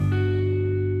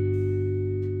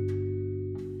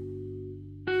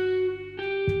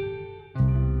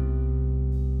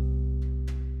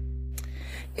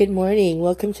Good morning.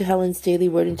 Welcome to Helen's Daily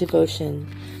Word and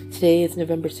Devotion. Today is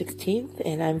November 16th,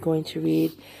 and I'm going to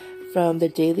read from the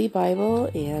Daily Bible,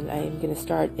 and I am going to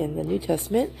start in the New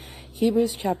Testament,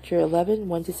 Hebrews chapter 11,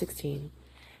 1-16.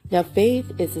 Now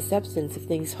faith is the substance of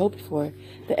things hoped for,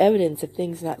 the evidence of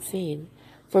things not seen.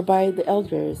 For by the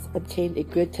elders obtained a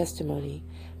good testimony.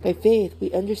 By faith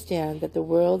we understand that the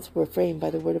worlds were framed by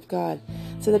the word of God,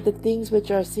 so that the things which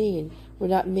are seen were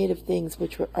not made of things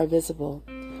which are visible.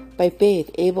 By faith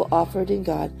Abel offered in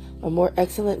God a more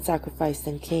excellent sacrifice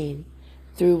than Cain,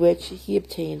 through which he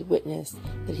obtained witness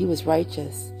that he was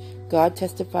righteous, God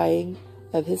testifying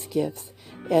of his gifts,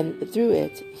 and through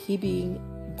it he being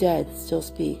dead still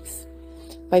speaks.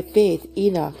 By faith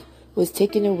Enoch was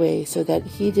taken away so that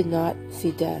he did not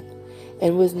see death,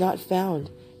 and was not found,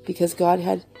 because God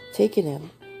had taken him.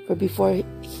 For before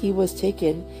he was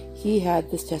taken, he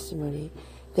had this testimony.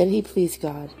 Then he pleased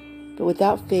God. But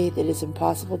without faith it is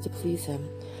impossible to please him.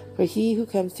 For he who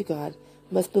comes to God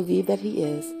must believe that he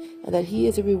is, and that he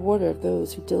is a rewarder of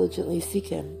those who diligently seek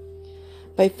him.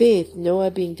 By faith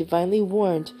Noah, being divinely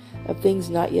warned of things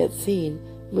not yet seen,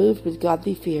 moved with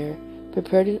godly fear,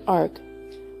 prepared an ark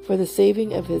for the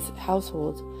saving of his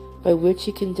household, by which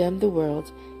he condemned the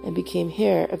world, and became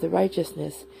heir of the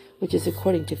righteousness which is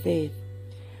according to faith.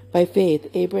 By faith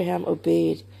Abraham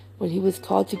obeyed when he was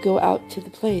called to go out to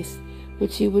the place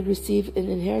which he would receive an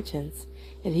inheritance,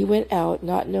 and he went out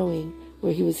not knowing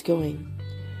where he was going.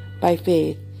 By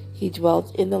faith he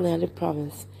dwelt in the land of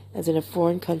promise, as in a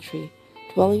foreign country,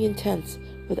 dwelling in tents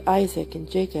with Isaac and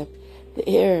Jacob, the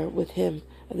heir with him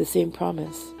of the same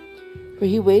promise. For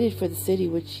he waited for the city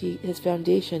which his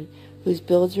foundation, whose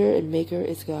builder and maker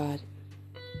is God.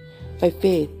 By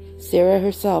faith Sarah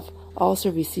herself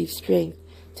also received strength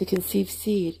to conceive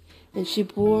seed, and she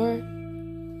bore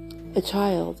a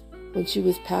child when she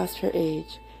was past her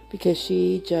age, because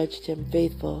she judged him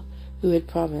faithful who had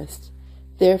promised.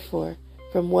 Therefore,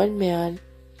 from one man,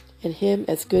 and him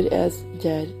as good as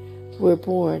dead, were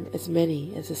born as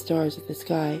many as the stars of the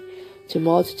sky, to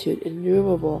multitude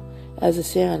innumerable as the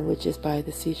sand which is by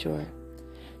the seashore.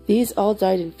 These all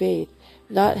died in faith,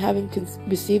 not having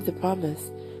received the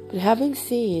promise, but having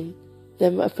seen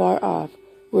them afar off,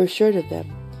 were assured of them,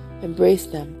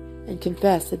 embraced them, and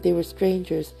confessed that they were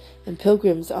strangers and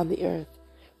pilgrims on the earth.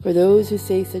 For those who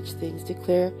say such things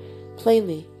declare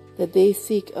plainly that they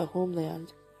seek a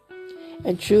homeland.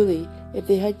 And truly, if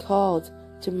they had called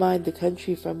to mind the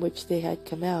country from which they had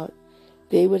come out,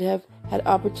 they would have had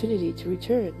opportunity to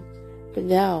return. But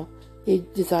now they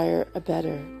desire a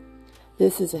better.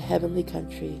 This is a heavenly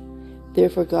country.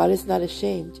 Therefore God is not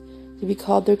ashamed to be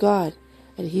called their God,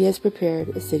 and he has prepared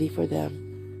a city for them.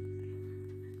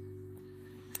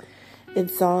 In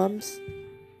Psalms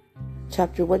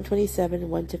chapter 127,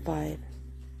 1-5.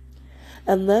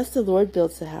 Unless the Lord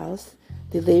builds the house,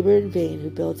 they labor in vain who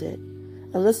build it.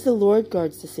 Unless the Lord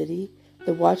guards the city,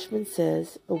 the watchman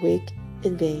says, awake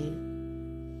in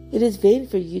vain. It is vain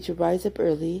for you to rise up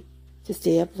early, to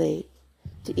stay up late,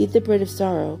 to eat the bread of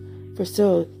sorrow, for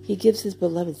so he gives his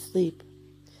beloved sleep.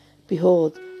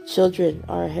 Behold, children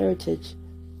are a heritage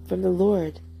from the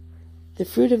Lord. The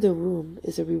fruit of the womb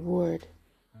is a reward.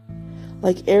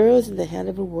 Like arrows in the hand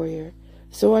of a warrior,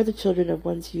 so are the children of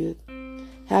one's youth.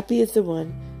 Happy is the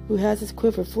one who has his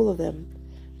quiver full of them.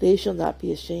 They shall not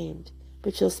be ashamed,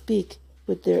 but shall speak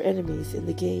with their enemies in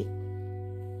the gate.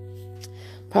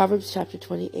 Proverbs chapter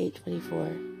 28,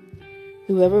 24.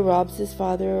 Whoever robs his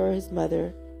father or his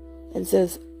mother, and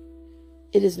says,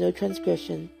 it is no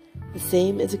transgression, the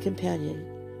same is a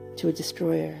companion to a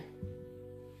destroyer.